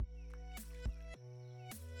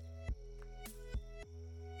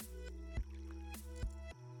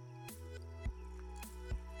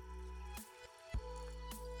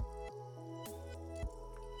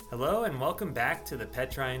Hello and welcome back to the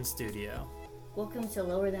Petrine Studio. Welcome to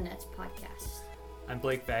Lower the Nets podcast. I'm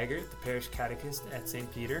Blake Baggert, the parish catechist at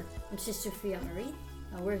St. Peter. I'm Sister Fia Marie.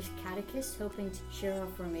 We're catechists hoping to share our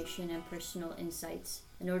formation and personal insights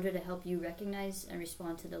in order to help you recognize and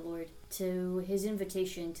respond to the Lord, to His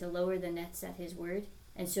invitation to lower the nets at His word,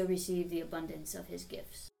 and so receive the abundance of His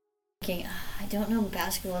gifts. I don't know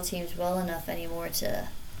basketball teams well enough anymore to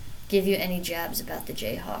give you any jabs about the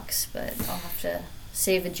Jayhawks, but I'll have to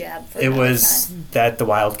save a jab for another time. It was that the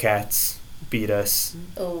Wildcats beat us.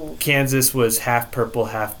 Oh. Kansas was half purple,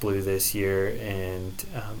 half blue this year, and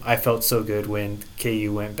I felt so good when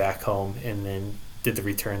KU went back home and then did the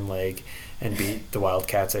return leg and beat the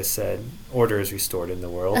Wildcats. I said, order is restored in the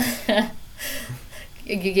world.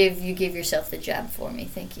 You gave yourself the jab for me.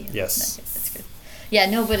 Thank you. Yes. That's good. Yeah,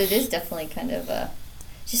 no, but it is definitely kind of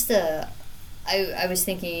I was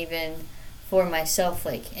thinking even for myself,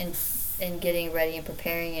 like in getting ready and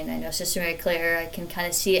preparing, and I know Sister Mary Claire, I can kind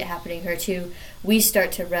of see it happening her too. We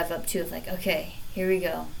start to rev up too, of like, okay, here we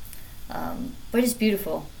go. But it's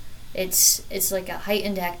beautiful. It's like a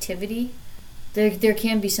heightened activity. There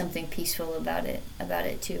can be something peaceful about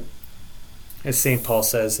it too. As St. Paul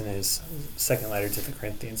says in his second letter to the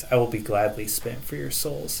Corinthians, I will be gladly spent for your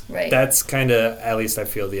souls. Right. That's kind of, at least I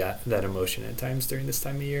feel that emotion at times during this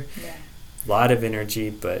time of year. Yeah. A lot of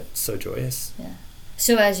energy, but so joyous. Yeah.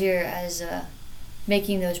 So as you're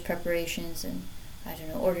making those preparations and, I don't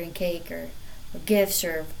know, ordering cake or gifts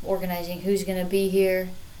or organizing who's going to be here,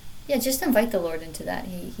 yeah, just invite the Lord into that.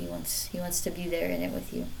 He wants to be there in it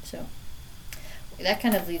with you. So that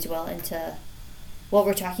kind of leads well into what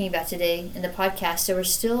we're talking about today in the podcast. So we're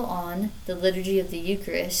still on the liturgy of the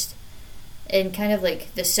Eucharist and kind of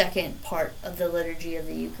like the second part of the liturgy of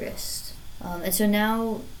the Eucharist. And so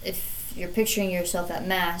now, if you're picturing yourself at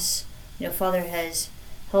Mass, you know, Father has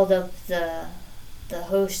held up the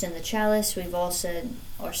host and the chalice. We've all said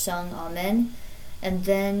or sung Amen, and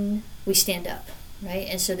then we stand up, right?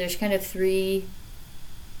 And so there's kind of three,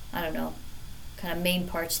 kind of main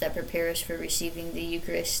parts that prepare us for receiving the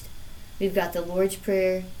Eucharist. We've got the Lord's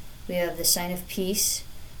Prayer, we have the Sign of Peace,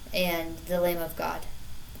 and the Lamb of God.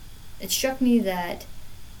 It struck me that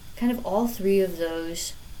kind of all three of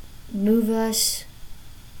those move us,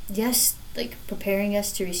 yes, like preparing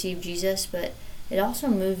us to receive Jesus, but it also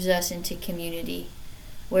moves us into community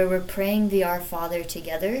where we're praying the Our Father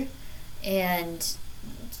together and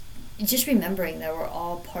just remembering that we're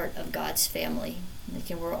all part of God's family. Like,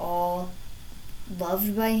 and we're all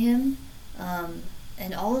loved by Him,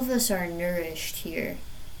 and all of us are nourished here.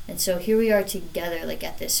 And so here we are together, like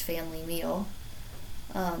at this family meal.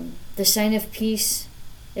 The Sign of Peace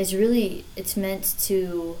is really, it's meant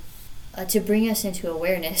to bring us into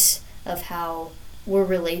awareness of how we're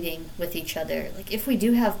relating with each other. Like if we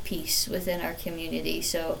do have peace within our community.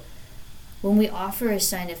 So when we offer a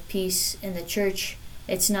sign of peace in the church,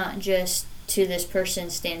 it's not just to this person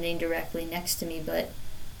standing directly next to me, but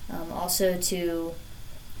also to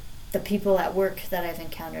the people at work that I've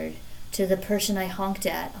encountered, to the person I honked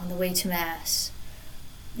at on the way to Mass.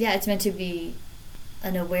 Yeah, it's meant to be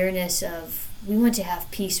an awareness of we want to have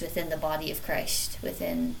peace within the body of Christ,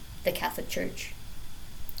 within the Catholic Church.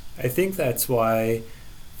 I think that's why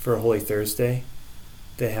for Holy Thursday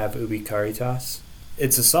they have Ubi Caritas.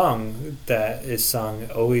 It's a song that is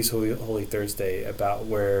sung always Holy Thursday about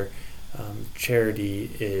where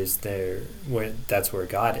charity is there, that's where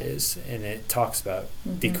God is, and it talks about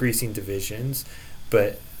decreasing divisions.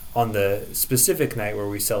 But on the specific night where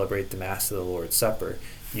we celebrate the Mass of the Lord's Supper,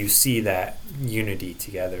 you see that unity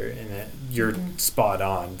together, and you're spot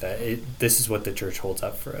on that this is what the Church holds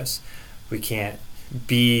up for us. We can't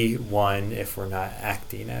be one if we're not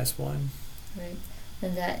acting as one. Right.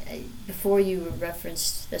 And that before you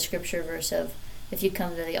referenced the scripture verse of if you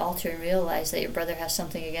come to the altar and realize that your brother has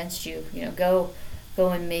something against you, go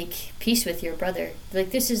and make peace with your brother.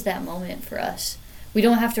 Like, this is that moment for us. We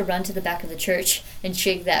don't have to run to the back of the church and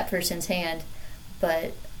shake that person's hand,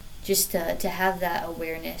 but just to have that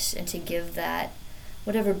awareness and to give that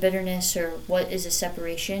whatever bitterness or what is a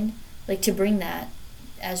separation, like to bring that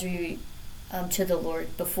as we to the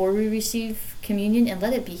Lord before we receive communion, and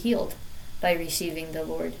let it be healed by receiving the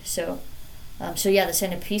Lord. So yeah, the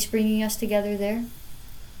Sign of Peace bringing us together there.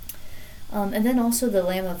 And then also the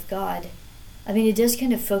Lamb of God. I mean, it does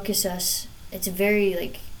kind of focus us. It's very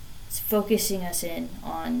it's focusing us in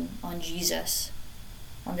on Jesus,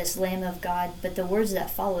 on this Lamb of God. But the words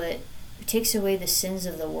that follow it, who takes away the sins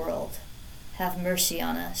of the world, have mercy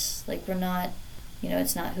on us. Like, we're not,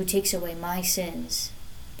 it's not who takes away my sins,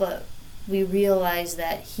 but we realize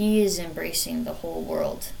that He is embracing the whole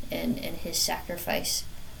world in His sacrifice.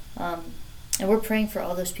 And we're praying for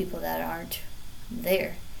all those people that aren't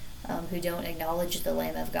there, who don't acknowledge the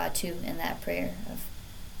Lamb of God too in that prayer of,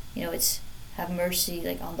 it's have mercy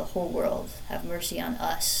like on the whole world, have mercy on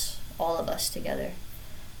us, all of us together.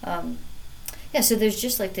 So there's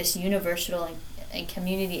just like this universal and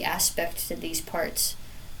community aspect to these parts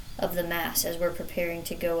of the Mass as we're preparing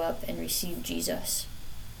to go up and receive Jesus.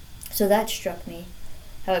 So that struck me,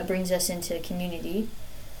 how it brings us into community.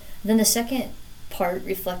 Then the second part,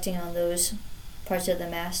 reflecting on those parts of the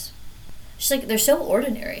Mass, just like they're so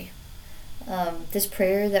ordinary. This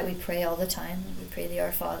prayer that we pray all the time, we pray the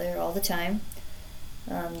Our Father all the time.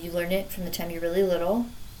 You learn it from the time you're really little.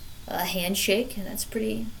 A handshake, and that's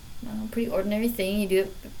pretty ordinary thing. You do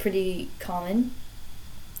it pretty common.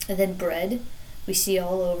 And then bread, we see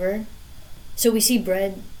all over. So we see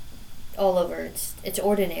bread all over. It's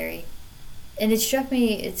ordinary. And it struck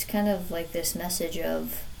me, it's kind of like this message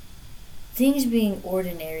of things being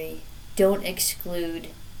ordinary don't exclude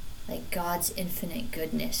like God's infinite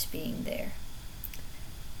goodness being there.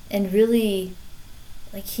 And really,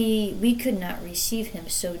 like we could not receive him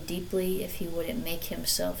so deeply if he wouldn't make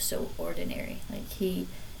himself so ordinary. Like he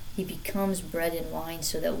becomes bread and wine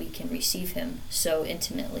so that we can receive him so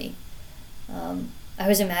intimately. I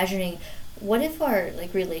was imagining, what if our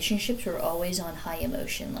like relationships were always on high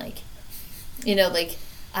emotion? Like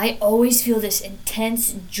I always feel this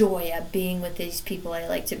intense joy at being with these people I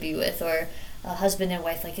like to be with, or a husband and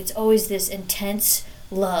wife. Like it's always this intense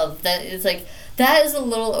love that is like, that is a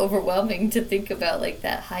little overwhelming to think about, like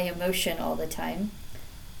that high emotion all the time.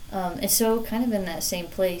 And so kind of in that same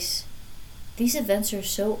place, these events are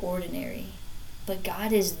so ordinary, but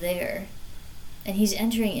God is there and he's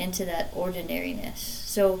entering into that ordinariness.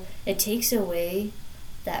 So it takes away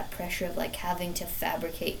that pressure of like having to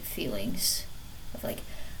fabricate feelings of like,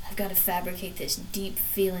 I've got to fabricate this deep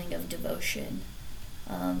feeling of devotion.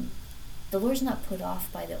 The Lord's not put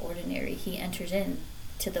off by the ordinary. He enters in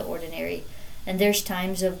to the ordinary. And there's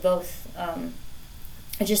times of both.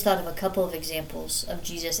 I just thought of a couple of examples of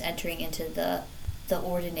Jesus entering into the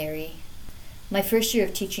ordinary. My first year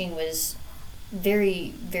of teaching was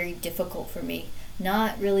very, very difficult for me.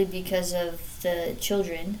 Not really because of the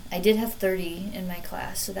children. I did have 30 in my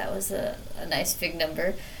class, so that was a nice big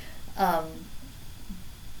number.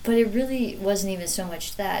 But it really wasn't even so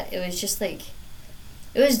much that. It was just like,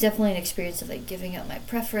 it was definitely an experience of like giving up my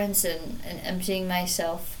preference and emptying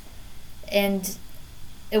myself. And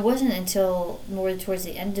it wasn't until more towards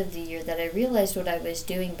the end of the year that I realized what I was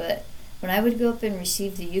doing. But when I would go up and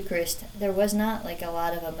receive the Eucharist, there was not like a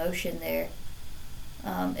lot of emotion there.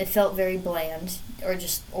 It felt very bland or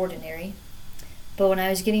just ordinary. But when I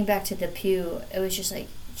was getting back to the pew, it was just like,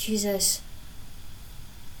 Jesus,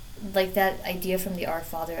 like that idea from the Our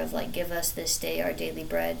Father of like, give us this day our daily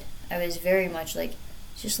bread. I was very much like,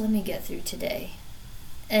 just let me get through today.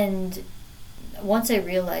 And once I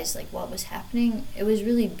realized like what was happening, it was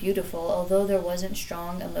really beautiful. Although there wasn't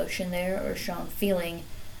strong emotion there or strong feeling,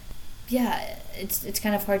 yeah, it's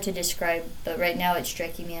kind of hard to describe, but right now it's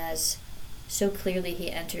striking me as so clearly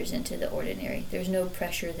he enters into the ordinary. There's no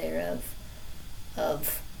pressure there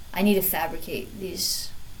of I need to fabricate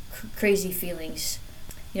these crazy feelings.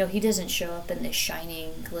 He doesn't show up in this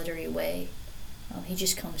shining, glittery way. He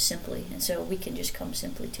just comes simply, and so we can just come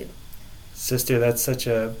simply too. Sister, that's such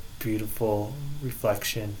a beautiful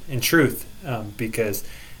reflection in truth, because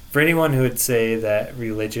for anyone who would say that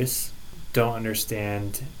religious don't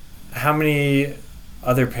understand, how many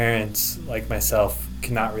other parents like myself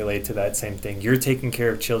cannot relate to that same thing? You're taking care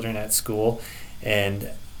of children at school, and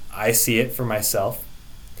I see it for myself,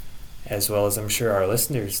 as well as I'm sure our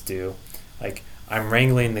listeners do. Like, I'm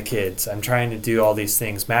wrangling the kids. I'm trying to do all these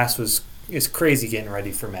things. Mass is crazy getting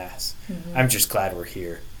ready for Mass. Mm-hmm. I'm just glad we're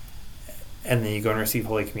here. And then you go and receive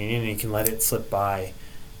Holy Communion, and you can let it slip by,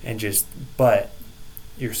 but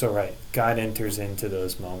you're so right. God enters into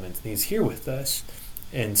those moments, and he's here with us.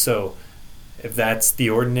 And so if that's the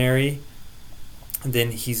ordinary,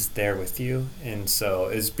 then he's there with you. And so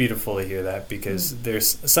it's beautiful to hear that, because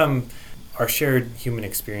our shared human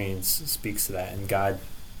experience speaks to that, and God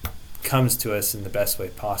comes to us in the best way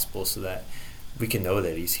possible so that we can know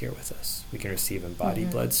that he's here with us. We can receive him body,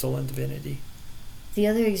 blood, soul, and divinity. The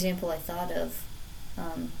other example I thought of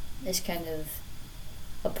is kind of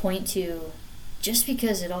a point to, just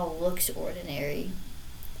because it all looks ordinary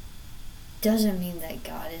doesn't mean that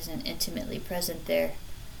God isn't intimately present there.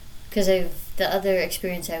 Because the other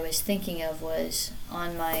experience I was thinking of was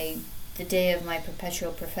on the day of my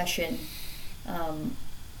perpetual profession,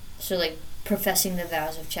 so like professing the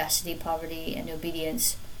vows of chastity, poverty, and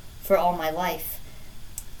obedience for all my life.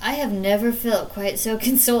 I have never felt quite so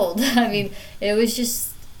consoled. I mean, it was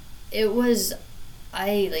just it was,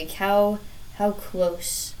 I like how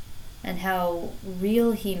close and how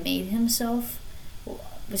real he made himself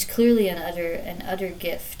was clearly an utter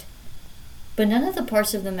gift. But none of the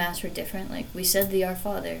parts of the Mass were different. Like, we said the Our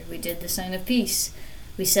Father, we did the sign of peace,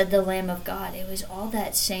 we said the Lamb of God. It was all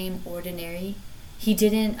that same ordinary. I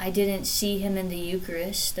didn't see him in the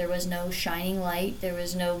Eucharist. There was no shining light, there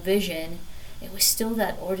was no vision. It was still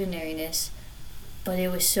that ordinariness, but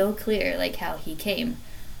it was so clear, like, how he came.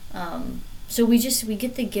 So we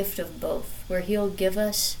get the gift of both, where he'll give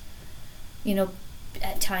us,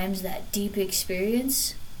 at times that deep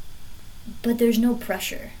experience, but there's no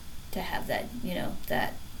pressure to have that,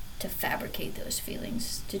 that to fabricate those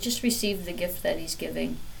feelings, to just receive the gift that he's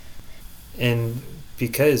giving. And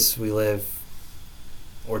because we live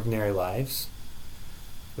ordinary lives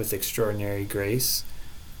with extraordinary grace,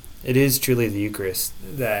 it is truly the Eucharist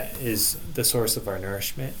that is the source of our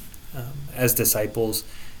nourishment. As disciples,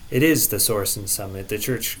 it is the source and summit. The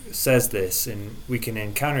Church says this, and we can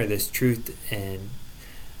encounter this truth and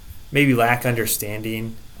maybe lack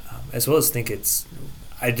understanding, as well as think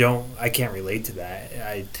I can't relate to that.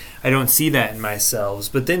 I don't see that in myself.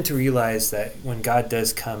 But then to realize that when God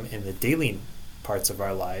does come in the daily parts of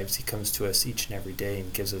our lives, he comes to us each and every day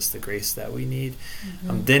and gives us the grace that we need,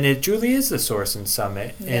 then it truly is the source and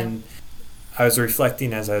summit. Yeah. And I was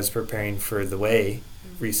reflecting as I was preparing for the Way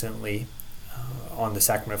recently on the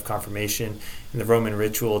sacrament of confirmation. In the Roman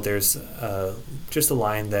ritual, there's just a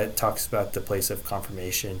line that talks about the place of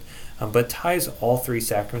confirmation, but ties all three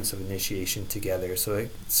sacraments of initiation together. So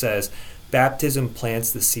it says, baptism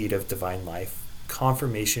plants the seed of divine life,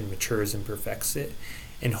 confirmation matures and perfects it,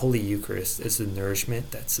 and Holy Eucharist is the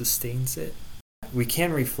nourishment that sustains it. We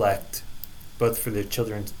can reflect, both for the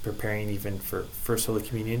children preparing even for First Holy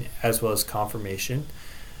Communion, as well as confirmation,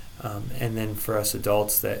 and then for us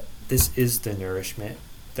adults, that this is the nourishment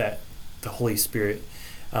that the Holy Spirit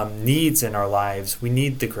needs in our lives. We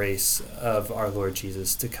need the grace of our Lord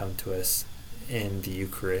Jesus to come to us in the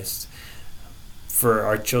Eucharist. For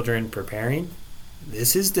our children preparing,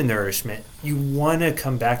 this is the nourishment. You want to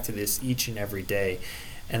come back to this each and every day.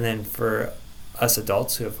 And then for us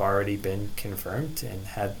adults who have already been confirmed and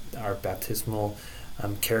had our baptismal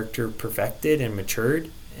character perfected and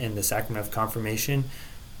matured in the sacrament of confirmation,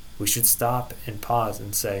 we should stop and pause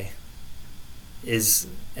and say,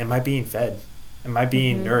 am I being fed? Am I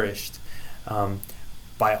being nourished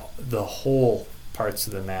by the whole parts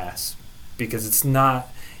of the Mass? Because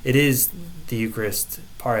it is the Eucharist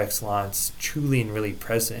par excellence, truly and really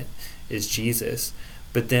present is Jesus.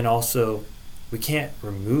 But then also, we can't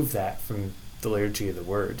remove that from the liturgy of the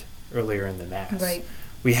Word earlier in the Mass. Right.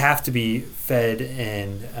 We have to be fed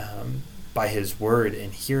and by His Word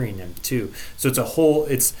and hearing Him too. So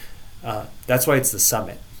that's why it's the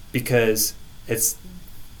summit, because it's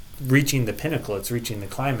reaching the pinnacle, it's reaching the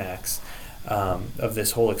climax of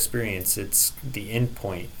this whole experience. It's the end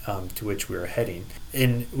point to which we are heading.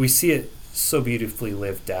 And we see it so beautifully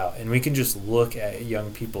lived out. And we can just look at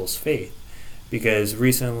young people's faith, because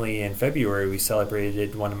recently in February we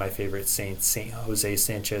celebrated one of my favorite saints, Saint Jose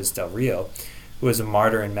Sanchez del Rio, who was a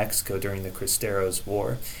martyr in Mexico during the Cristeros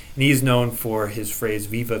War. And he's known for his phrase,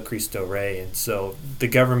 Viva Cristo Rey. And so the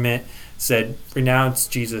government said, renounce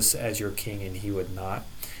Jesus as your king, and he would not.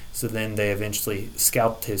 So then they eventually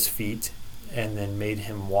scalped his feet and then made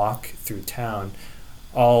him walk through town.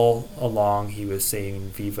 All along he was saying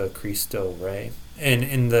Viva Cristo Rey. And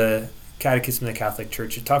in the Catechism of the Catholic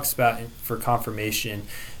Church, it talks about, for confirmation,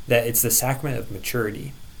 that it's the sacrament of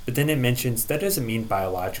maturity. But then it mentions that doesn't mean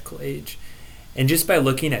biological age. And just by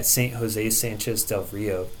looking at St. Jose Sanchez del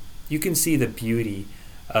Rio, you can see the beauty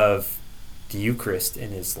of the Eucharist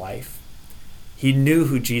in his life. He knew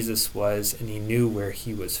who Jesus was, and he knew where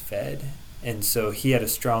he was fed. And so he had a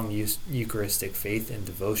strong Eucharistic faith and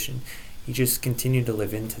devotion. He just continued to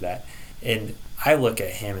live into that. And I look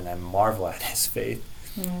at him and I marvel at his faith.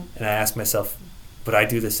 Mm. And I ask myself, would I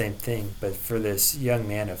do the same thing? But for this young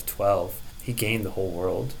man of 12, he gained the whole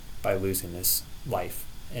world by losing his life.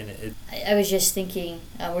 And I was just thinking,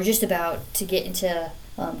 we're just about to get into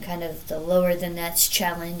kind of the lower the nets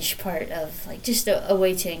challenge part of like just a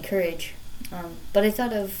way to encourage. But I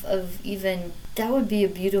thought of even that would be a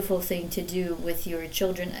beautiful thing to do with your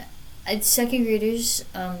children. Second graders,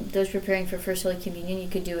 those preparing for First Holy Communion, you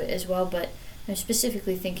could do it as well. But I'm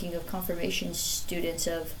specifically thinking of confirmation students,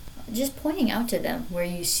 of just pointing out to them where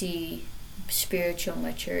you see spiritual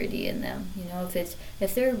maturity in them.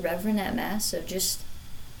 If they're reverent at Mass, of just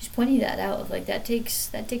pointing that out, of like that takes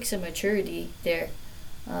a maturity there.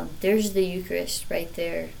 There's the Eucharist right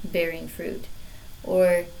there bearing fruit.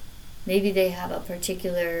 Or maybe they have a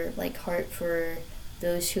particular like heart for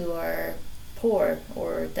those who are poor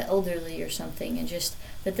or the elderly or something, and just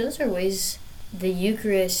that those are ways the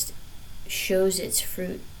Eucharist shows its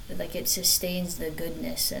fruit, like it sustains the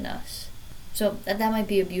goodness in us. So that might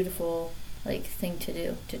be a beautiful thing to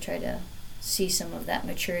do, to try to see some of that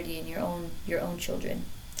maturity in your own children.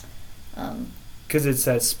 Because it's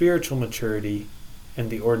that spiritual maturity in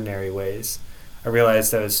the ordinary ways. I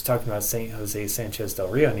realized I was talking about St. Jose Sanchez del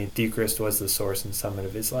Rio, and the Eucharist was the source and summit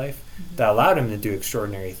of his life that allowed him to do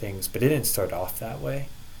extraordinary things, but it didn't start off that way.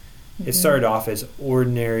 It started off as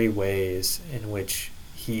ordinary ways in which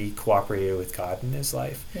he cooperated with God in his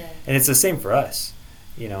life. Yeah. And it's the same for us,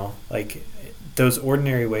 those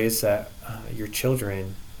ordinary ways that your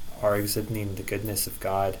children are exhibiting the goodness of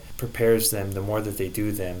God prepares them the more that they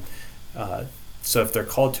do them. So if they're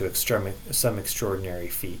called to some extraordinary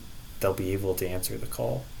feat, they'll be able to answer the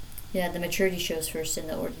call. Yeah, the maturity shows first in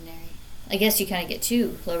the ordinary. I guess you kind of get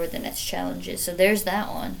two lower the next challenges. So there's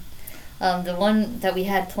that one. The one that we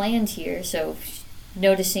had planned here, so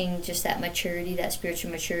noticing just that maturity, that spiritual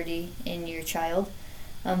maturity in your child.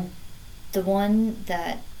 The one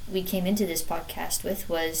that we came into this podcast with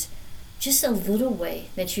was just a little way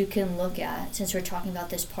that you can look at, since we're talking about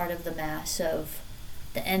this part of the Mass of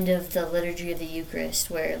the end of the liturgy of the Eucharist,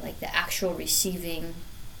 where the actual receiving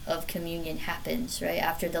of communion happens, right?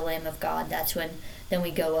 After the Lamb of God, that's when then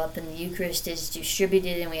we go up and the Eucharist is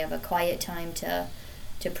distributed and we have a quiet time to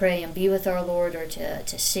pray and be with our Lord, or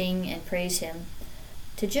to sing and praise Him.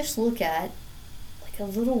 To just look at a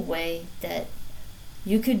little way that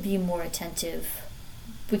you could be more attentive.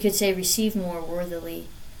 We could say receive more worthily.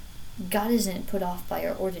 God isn't put off by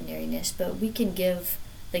our ordinariness, but we can give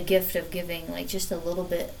the gift of giving just a little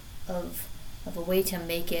bit of a way to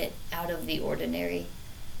make it out of the ordinary.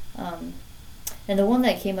 And the one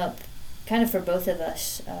that came up kind of for both of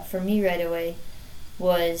us, for me right away,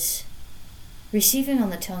 was receiving on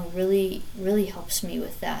the tongue really, really helps me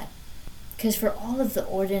with that. Because for all of the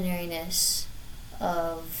ordinariness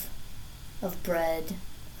of bread,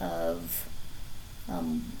 of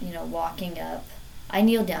walking up, I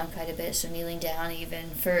kneel down quite a bit, so kneeling down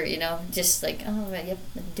even for, just yep,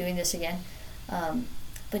 I'm doing this again.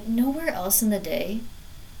 But nowhere else in the day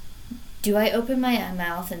do I open my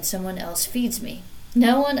mouth and someone else feeds me.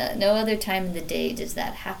 No other time in the day does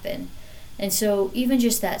that happen. And so even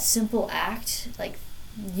just that simple act,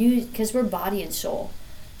 because we're body and soul,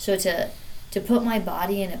 so to put my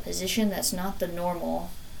body in a position that's not the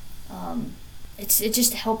normal, it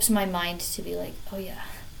just helps my mind to be oh yeah,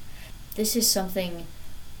 this is something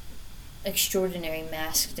extraordinary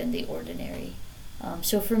masked in the ordinary.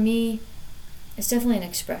 So for me, it's definitely an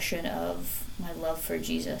expression of my love for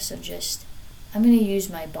Jesus, of just, I'm going to use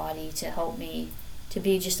my body to help me to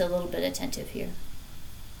be just a little bit attentive here.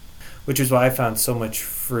 Which is why I found so much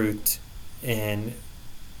fruit in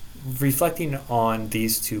reflecting on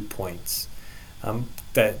these 2 points.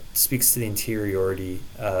 That speaks to the interiority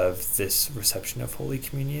of this reception of Holy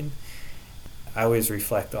Communion. I always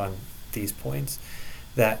reflect on these points,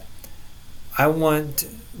 that I want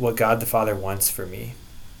what God the Father wants for me,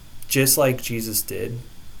 just like Jesus did,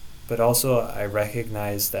 but also I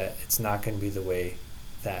recognize that it's not going to be the way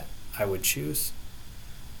that I would choose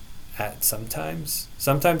at sometimes.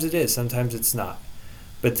 Sometimes it is, sometimes it's not.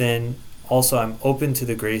 But then also I'm open to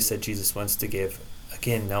the grace that Jesus wants to give,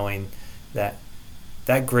 again, knowing that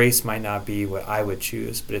grace might not be what I would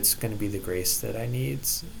choose, but it's going to be the grace that I need.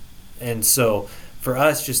 And so for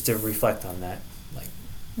us, just to reflect on that,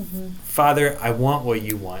 Father, I want what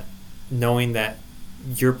you want, knowing that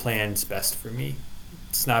your plan is best for me.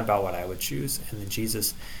 It's not about what I would choose. And then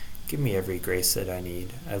Jesus, give me every grace that I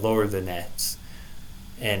need. I lower the nets,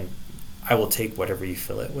 and I will take whatever you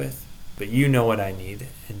fill it with. But you know what I need,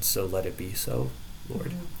 and so let it be so,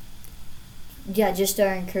 Lord. Yeah, just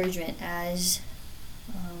our encouragement as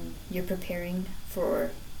you're preparing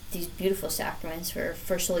for these beautiful sacraments, for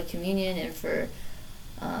First Holy Communion and for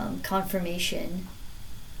confirmation.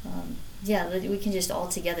 We can just all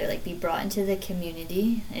together be brought into this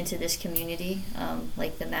community,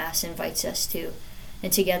 like the Mass invites us to,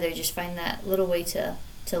 and together just find that little way to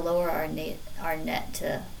lower our net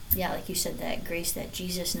to, like you said, that grace that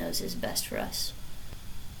Jesus knows is best for us.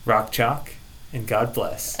 Rock chalk, and God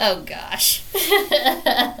bless. Oh gosh.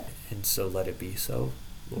 And so let it be so,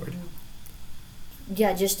 Lord.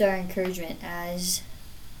 Yeah, just our encouragement as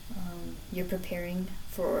you're preparing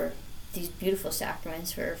for these beautiful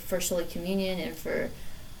sacraments, for First Holy Communion and for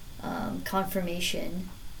confirmation.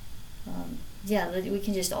 We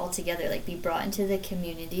can just all together be brought into this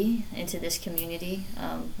community,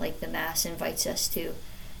 like the Mass invites us to,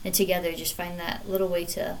 and together just find that little way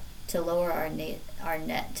to lower our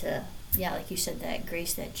net to, yeah, like you said, that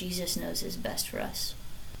grace that Jesus knows is best for us.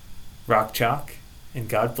 Rock chalk, and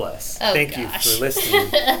God bless. Oh, Thank you gosh. for listening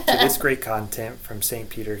to this great content from St.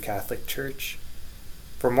 Peter Catholic Church.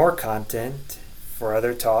 For more content, for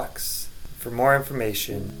other talks, for more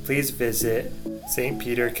information, please visit St.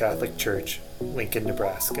 Peter Catholic Church, Lincoln,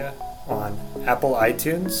 Nebraska, on Apple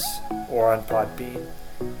iTunes or on Podbean,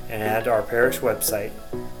 and at our parish website,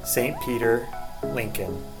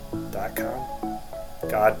 stpeterlincoln.com.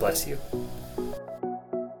 God bless you.